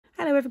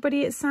Hello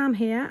everybody, it's Sam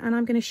here and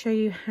I'm going to show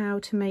you how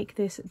to make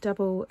this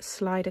double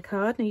slider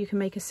card. Now you can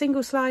make a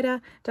single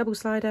slider, double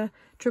slider,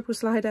 triple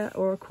slider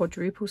or a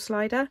quadruple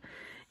slider.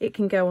 It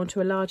can go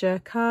onto a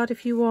larger card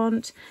if you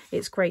want.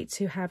 It's great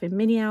to have in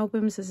mini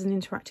albums as an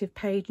interactive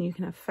page and you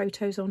can have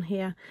photos on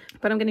here.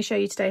 But I'm going to show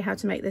you today how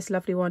to make this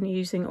lovely one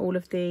using all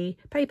of the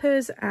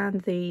papers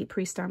and the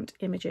pre-stamped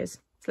images.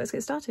 So let's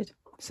get started.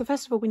 So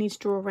first of all, we need to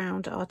draw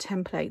around our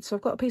template. So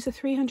I've got a piece of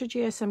 300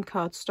 GSM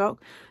cardstock,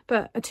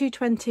 but a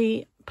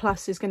 220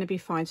 plus is going to be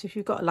fine. So if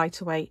you've got a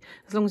lighter weight,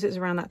 as long as it's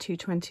around that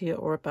 220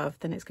 or above,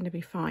 then it's going to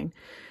be fine.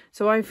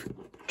 So I've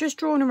just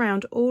drawn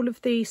around all of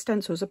the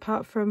stencils,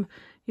 apart from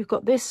you've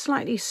got this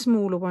slightly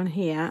smaller one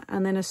here,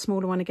 and then a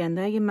smaller one again.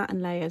 They're your mat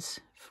and layers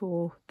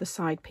for the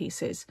side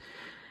pieces.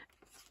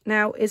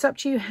 Now, it's up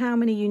to you how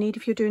many you need.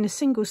 If you're doing a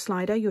single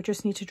slider, you'll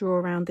just need to draw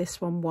around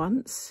this one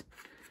once.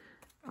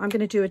 I'm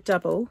going to do a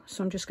double,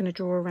 so I'm just going to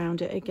draw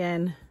around it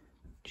again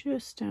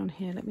just down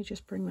here. Let me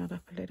just bring that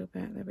up a little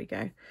bit. There we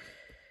go.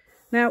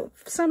 Now,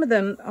 some of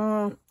them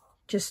are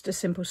just a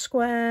simple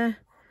square.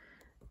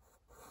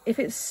 If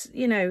it's,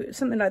 you know,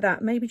 something like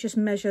that, maybe just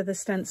measure the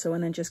stencil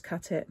and then just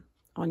cut it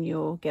on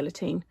your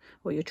guillotine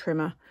or your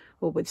trimmer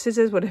or with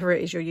scissors, whatever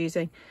it is you're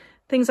using.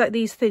 Things like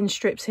these thin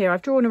strips here,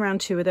 I've drawn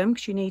around 2 of them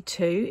because you need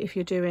 2 if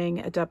you're doing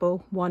a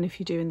double, 1 if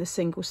you're doing the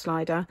single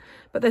slider.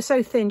 But they're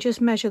so thin, just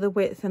measure the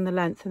width and the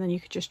length and then you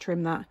could just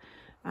trim that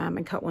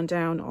and cut one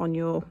down on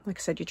your, like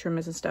I said, your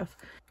trimmers and stuff.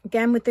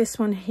 Again with this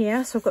one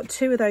here, so I've got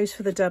 2 of those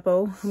for the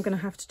double. I'm going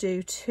to have to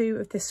do 2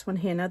 of this one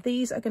here. Now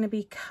these are going to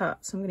be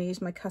cut, so I'm going to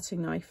use my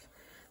cutting knife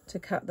to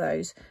cut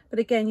those. But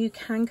again, you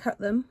can cut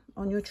them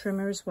on your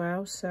trimmer as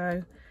well,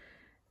 so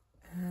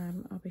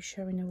I'll be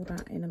showing all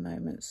that in a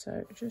moment.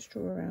 So just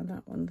draw around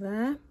that one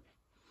there.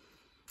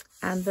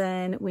 And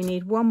then we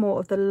need one more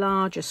of the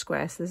larger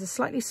squares. So there's a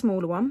slightly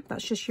smaller one.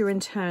 That's just your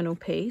internal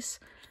piece.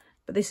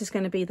 But this is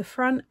going to be the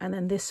front and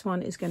then this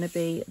one is going to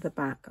be the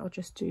back. I'll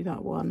just do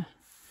that one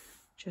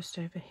just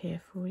over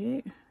here for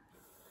you.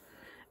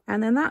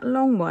 And then that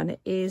long one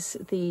is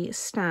the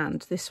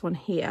stand, this one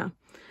here.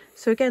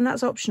 So again,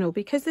 that's optional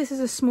because this is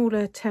a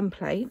smaller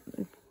template,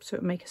 so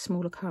it'll make a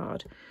smaller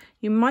card.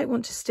 You might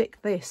want to stick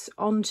this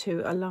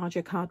onto a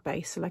larger card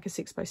base, so like a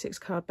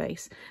 6x6 card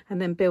base, and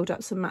then build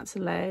up some mats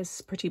and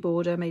layers, pretty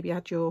border, maybe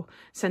add your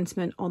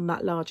sentiment on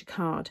that larger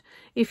card.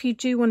 If you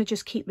do want to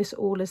just keep this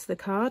all as the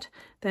card,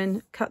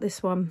 then cut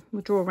this one,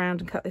 we'll draw around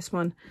and cut this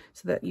one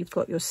so that you've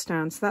got your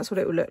stand. So that's what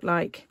it will look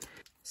like.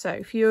 So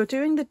if you're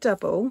doing the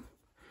double,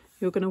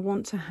 you're going to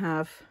want to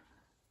have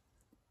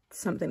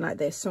something like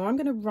this. So I'm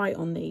going to write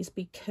on these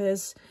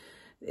because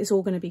it's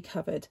all going to be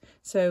covered.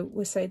 So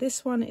we'll say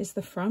this one is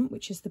the front,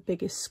 which is the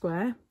biggest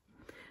square.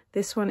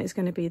 This one is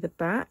going to be the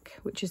back,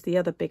 which is the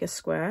other bigger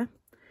square.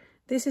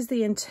 This is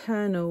the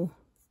internal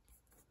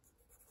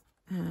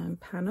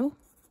panel,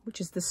 which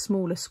is the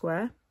smaller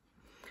square.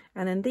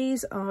 And then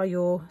these are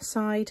your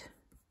side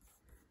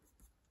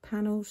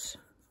panels.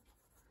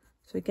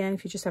 So again,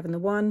 if you're just having the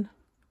one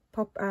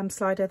pop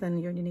slider, then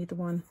you only need the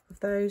one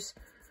of those.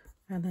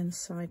 And then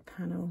side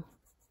panel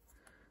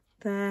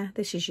there.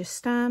 This is your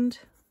stand.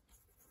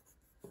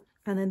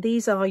 And then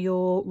these are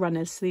your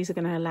runners. So these are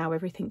going to allow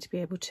everything to be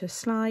able to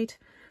slide.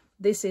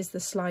 This is the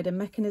slider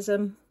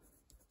mechanism.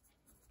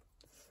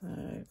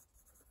 So,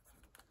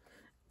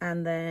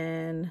 and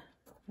then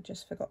I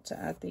just forgot to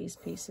add these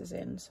pieces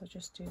in. So I'll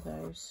just do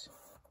those.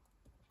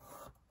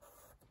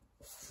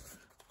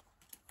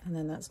 And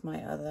then that's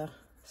my other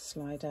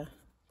slider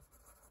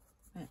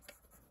mech.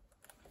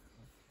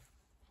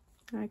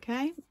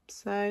 Okay,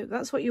 so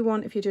that's what you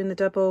want if you're doing the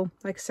double.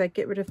 Like I said,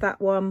 get rid of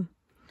that one,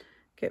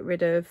 get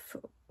rid of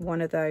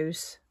one of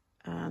those,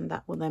 and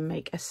that will then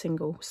make a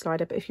single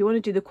slider. But if you want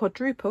to do the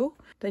quadruple,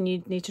 then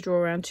you need to draw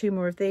around 2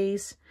 more of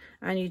these,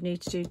 and you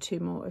need to do 2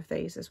 more of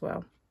these as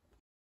well.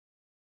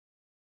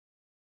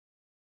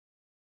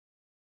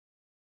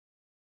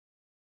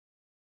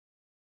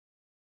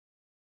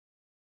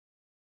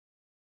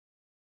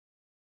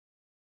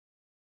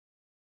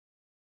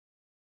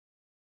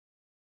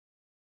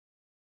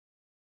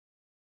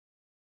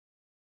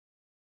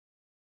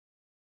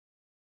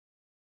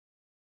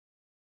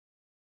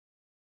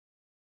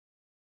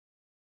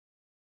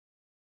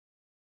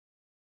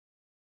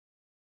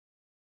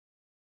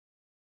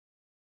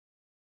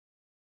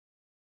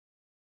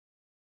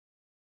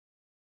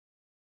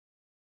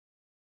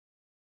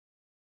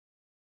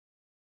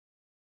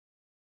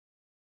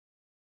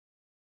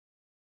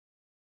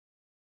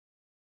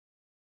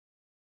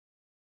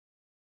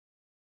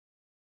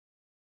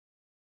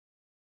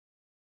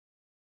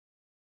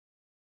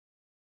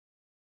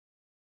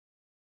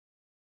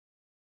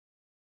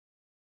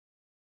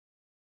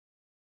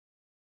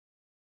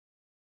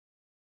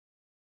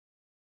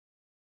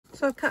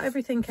 So I've cut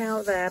everything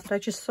out there, but I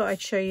just thought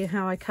I'd show you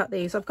how I cut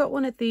these. I've got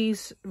one of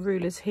these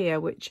rulers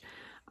here, which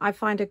I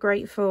find are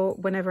great for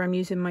whenever I'm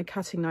using my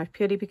cutting knife,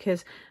 purely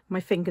because my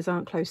fingers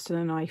aren't close to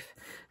the knife.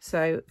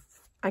 So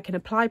I can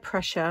apply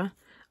pressure.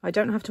 I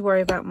don't have to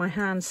worry about my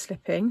hands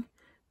slipping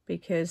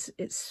because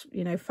it's,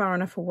 you know, far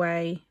enough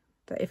away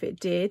that if it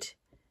did,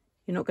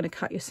 you're not going to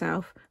cut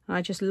yourself. And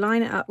I just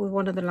line it up with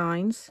one of the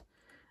lines,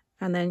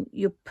 and then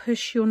you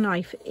push your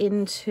knife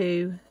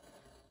into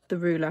the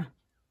ruler.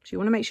 So you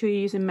want to make sure you're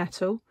using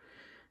metal,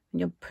 and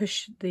you'll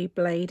push the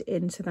blade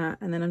into that,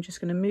 and then I'm just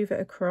going to move it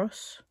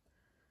across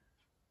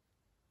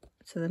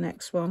to the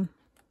next one.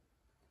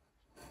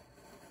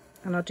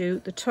 And I'll do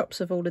the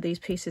tops of all of these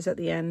pieces at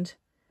the end.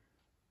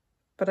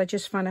 But I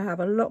just find I have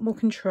a lot more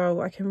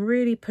control. I can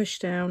really push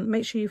down.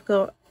 Make sure you've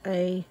got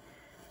a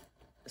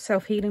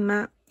self-healing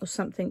mat or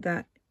something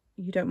that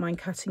you don't mind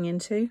cutting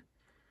into.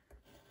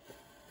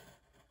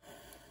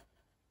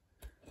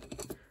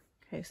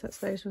 Okay, so that's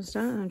those ones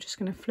done. I'm just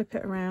going to flip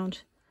it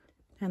around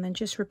and then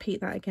just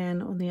repeat that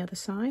again on the other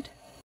side.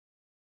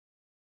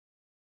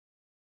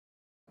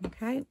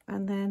 Okay,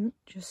 and then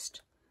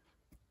just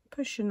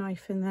push your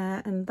knife in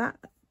there, and that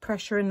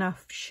pressure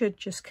enough should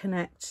just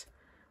connect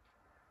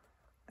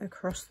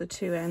across the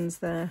two ends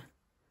there,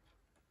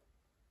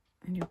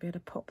 and you'll be able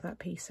to pop that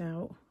piece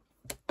out.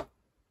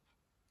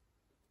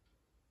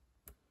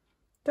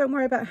 Don't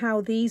worry about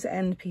how these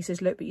end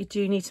pieces look, but you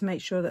do need to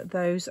make sure that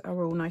those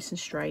are all nice and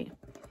straight.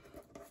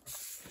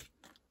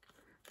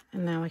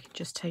 And now I can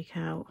just take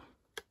out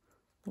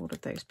all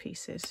of those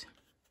pieces.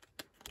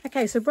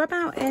 Okay, so rub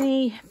out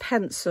any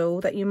pencil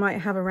that you might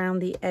have around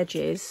the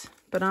edges,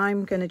 but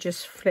I'm going to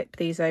just flip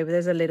these over.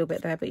 There's a little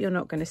bit there, but you're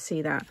not going to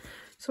see that.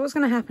 So what's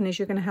going to happen is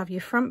you're going to have your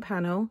front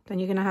panel, then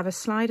you're going to have a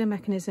slider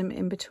mechanism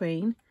in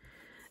between,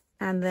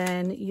 and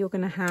then you're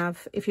going to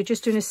have, if you're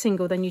just doing a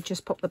single, then you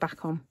just pop the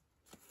back on.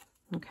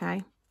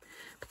 Okay,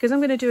 because I'm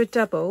going to do a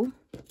double,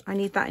 I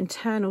need that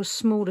internal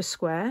smaller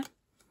square,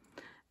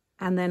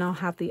 and then I'll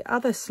have the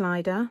other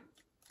slider.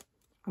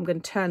 I'm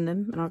going to turn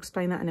them, and I'll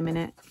explain that in a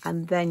minute,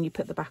 and then you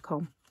put the back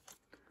on.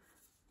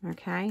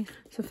 Okay,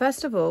 so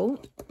first of all,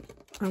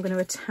 I'm going to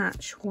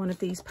attach one of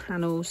these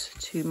panels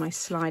to my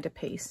slider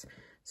piece.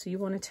 So you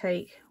want to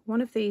take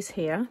one of these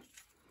here,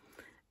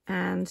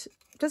 and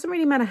it doesn't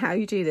really matter how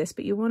you do this,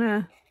 but you want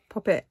to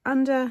pop it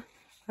under,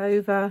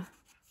 over,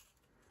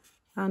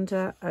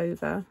 under,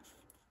 over.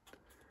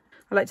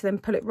 I like to then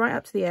pull it right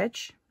up to the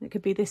edge. It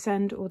could be this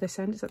end or this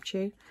end, it's up to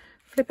you.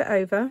 Flip it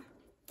over,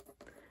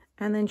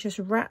 and then just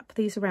wrap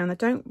these around. Now,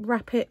 don't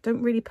wrap it,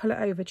 don't really pull it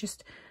over,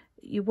 just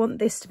you want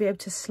this to be able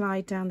to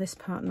slide down this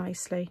part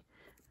nicely.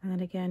 And then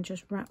again,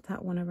 just wrap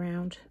that one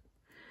around.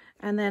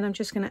 And then I'm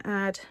just going to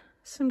add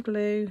some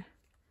glue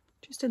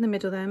just in the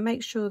middle there.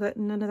 Make sure that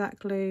none of that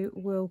glue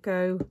will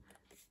go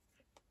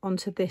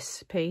onto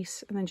this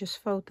piece, and then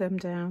just fold them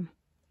down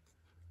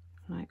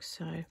like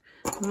so.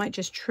 I might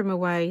just trim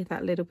away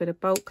that little bit of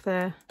bulk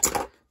there,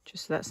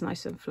 just so that's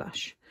nice and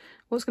flush.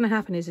 What's going to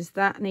happen is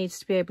that needs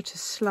to be able to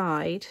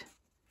slide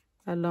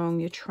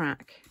along your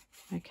track,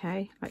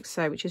 okay, like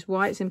so, which is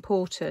why it's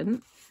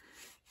important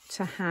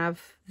to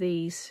have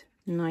these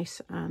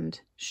nice and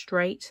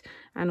straight,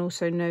 and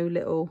also no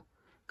little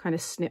kind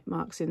of snip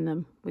marks in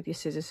them with your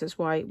scissors. That's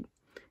why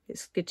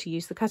it's good to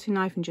use the cutting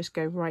knife and just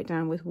go right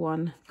down with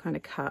one kind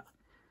of cut.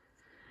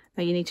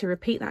 Now you need to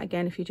repeat that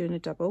again if you're doing a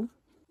double.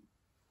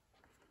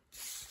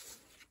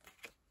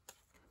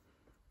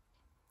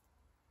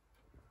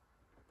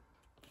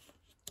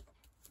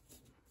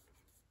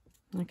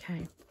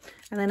 Okay,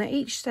 and then at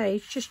each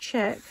stage just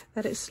check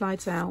that it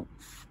slides out.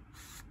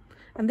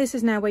 And this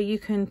is now where you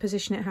can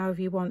position it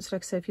however you want. So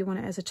like I said, if you want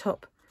it as a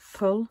top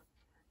pull,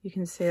 you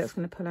can see that's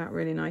going to pull out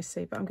really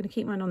nicely, but I'm going to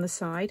keep mine on the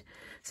side.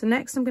 So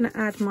next I'm going to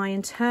add my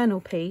internal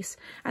piece,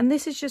 and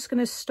this is just going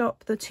to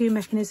stop the two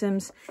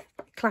mechanisms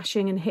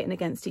clashing and hitting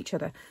against each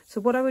other.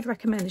 So what I would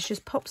recommend is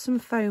just pop some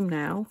foam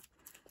now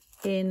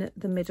in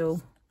the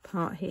middle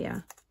part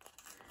here.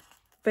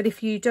 But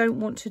if you don't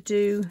want to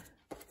do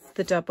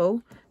the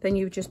double, then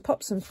you just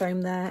pop some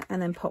foam there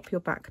and then pop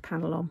your back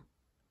panel on.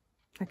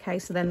 Okay,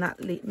 so then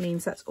that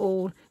means that's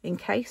all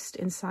encased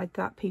inside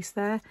that piece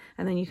there,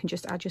 and then you can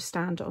just add your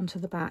stand onto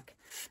the back,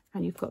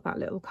 and you've got that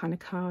little kind of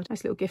card,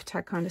 nice little gift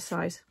tag kind of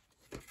size.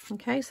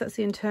 Okay, so that's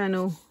the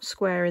internal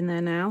square in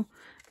there now,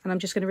 and I'm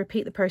just going to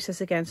repeat the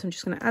process again. So I'm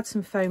just going to add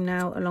some foam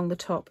now along the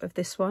top of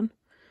this one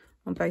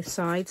on both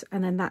sides,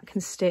 and then that can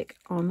stick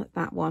on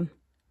that one.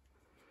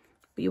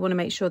 But you want to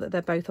make sure that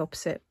they're both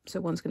opposite,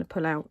 so one's going to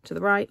pull out to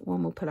the right,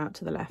 one will pull out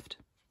to the left.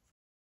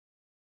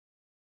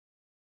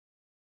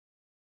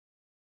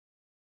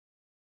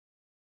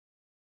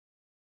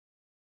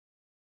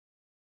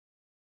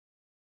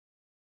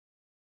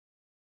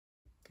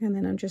 And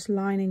then I'm just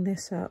lining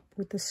this up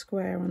with the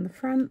square on the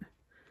front,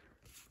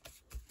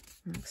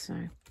 like so.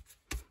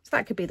 So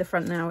that could be the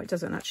front now, it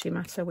doesn't actually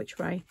matter which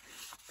way,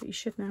 but you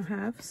should now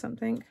have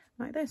something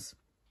like this.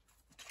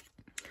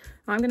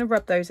 I'm going to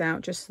rub those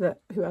out just so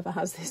that whoever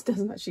has this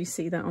doesn't actually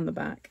see that on the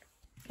back.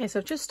 Okay, so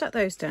I've just stuck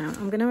those down.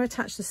 I'm going to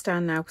attach the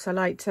stand now because I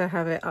like to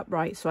have it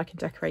upright so I can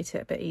decorate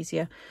it a bit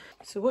easier.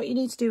 So what you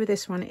need to do with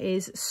this one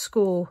is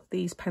score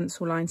these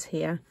pencil lines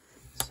here.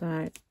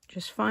 So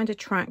just find a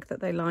track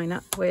that they line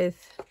up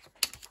with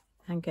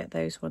and get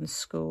those ones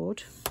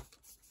scored,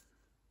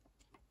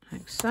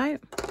 like so.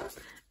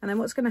 And then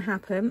what's going to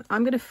happen,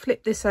 I'm going to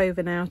flip this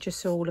over now just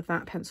so all of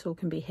that pencil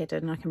can be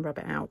hidden and I can rub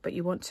it out. But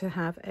you want to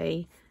have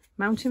a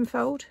mountain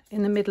fold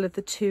in the middle of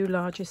the two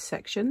largest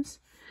sections,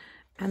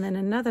 and then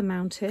another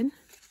mountain,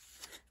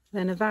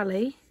 then a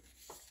valley,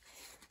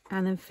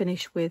 and then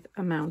finish with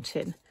a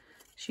mountain.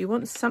 So you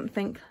want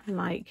something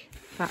like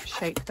that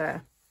shape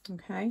there,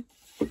 okay?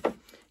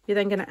 You're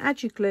then going to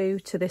add your glue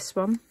to this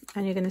one,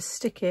 and you're going to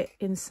stick it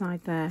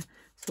inside there.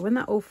 So when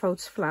that all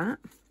folds flat,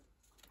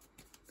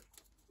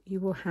 you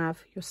will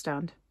have your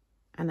stand,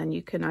 and then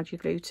you can add your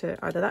glue to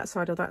either that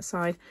side or that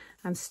side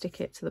and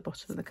stick it to the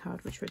bottom of the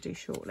card, which we'll do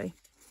shortly.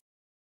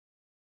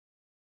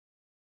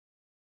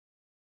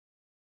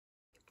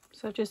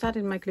 So I've just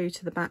added my glue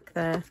to the back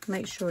there.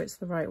 Make sure it's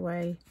the right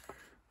way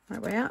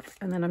up,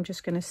 and then I'm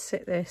just going to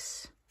sit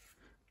this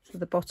to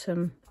the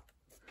bottom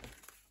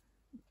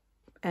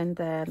end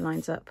there,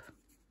 lines up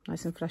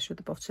nice and flush with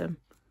the bottom,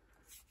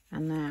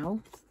 and now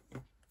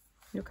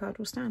your card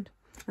will stand.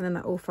 And then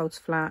that all folds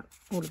flat,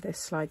 all of this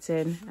slides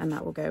in, and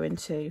that will go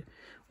into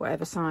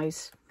whatever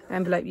size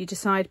envelope you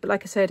decide. But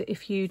like I said,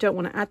 if you don't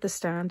want to add the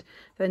stand,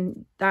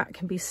 then that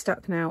can be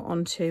stuck now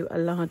onto a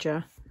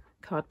larger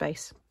card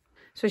base,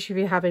 especially if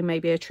you're having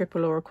maybe a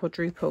triple or a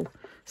quadruple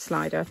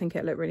slider. I think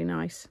it'll look really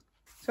nice.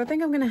 So I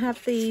think I'm going to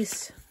have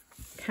these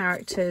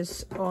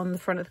characters on the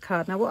front of the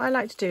card. Now what I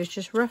like to do is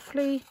just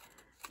roughly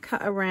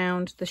cut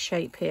around the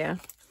shape here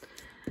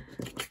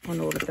on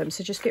all of them,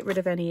 so just get rid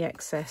of any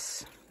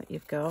excess that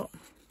you've got,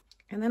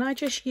 and then I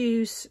just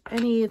use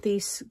any of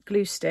these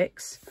glue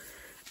sticks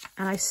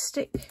and I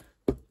stick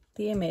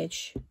the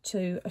image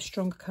to a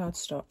stronger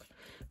cardstock,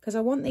 because I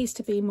want these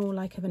to be more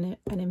like an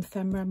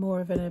ephemera, more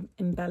of an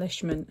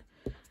embellishment.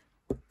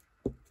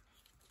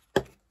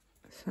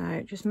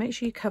 So just make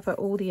sure you cover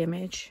all the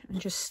image and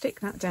just stick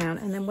that down,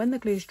 and then when the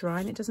glue's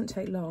dry, and it doesn't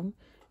take long,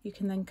 you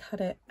can then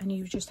cut it and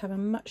you just have a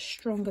much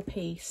stronger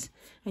piece,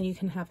 and you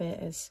can have it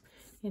as,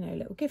 you know,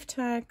 little gift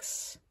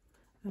tags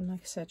and,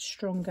 like I said,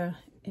 stronger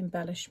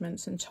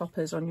embellishments and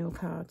toppers on your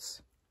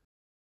cards.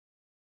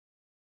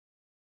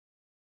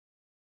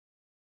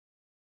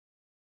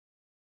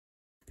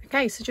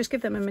 Okay, so just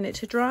give them a minute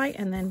to dry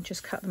and then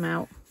just cut them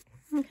out.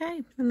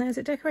 Okay, and there's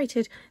it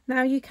decorated.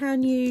 Now you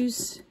can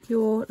use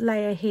your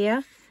layer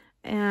here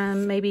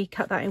and maybe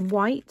cut that in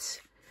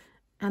white,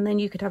 and then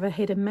you could have a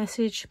hidden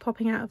message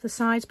popping out of the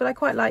sides. But I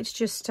quite liked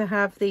just to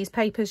have these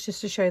papers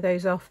just to show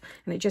those off,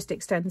 and it just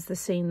extends the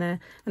scene there.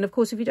 And of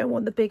course, if you don't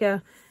want the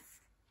bigger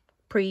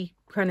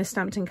kind of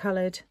stamped and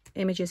coloured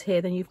images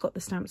here, then you've got the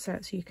stamp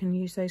set, so you can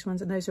use those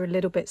ones, and those are a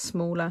little bit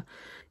smaller.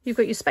 You've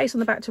got your space on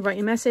the back to write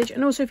your message,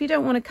 and also if you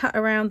don't want to cut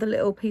around the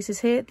little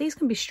pieces here, these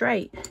can be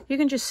straight. You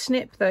can just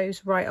snip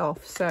those right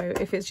off, so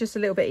if it's just a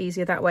little bit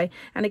easier that way.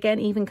 And again,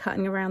 even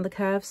cutting around the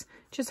curves,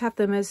 just have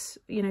them as,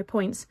 you know,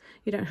 points.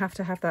 You don't have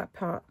to have that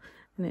part,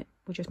 and it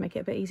will just make it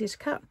a bit easier to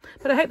cut.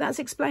 But I hope that's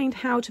explained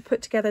how to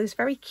put together this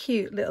very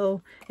cute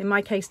little, in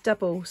my case,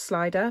 double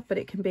slider, but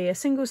it can be a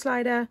single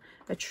slider,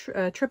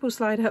 a triple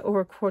slider,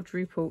 or a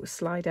quadruple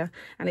slider.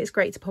 And it's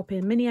great to pop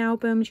in mini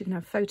albums. You can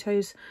have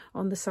photos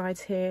on the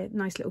sides here,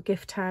 nice little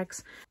gift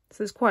tags. So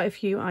there's quite a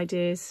few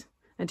ideas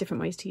and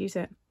different ways to use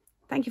it.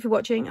 Thank you for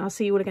watching. I'll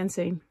see you all again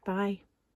soon. Bye.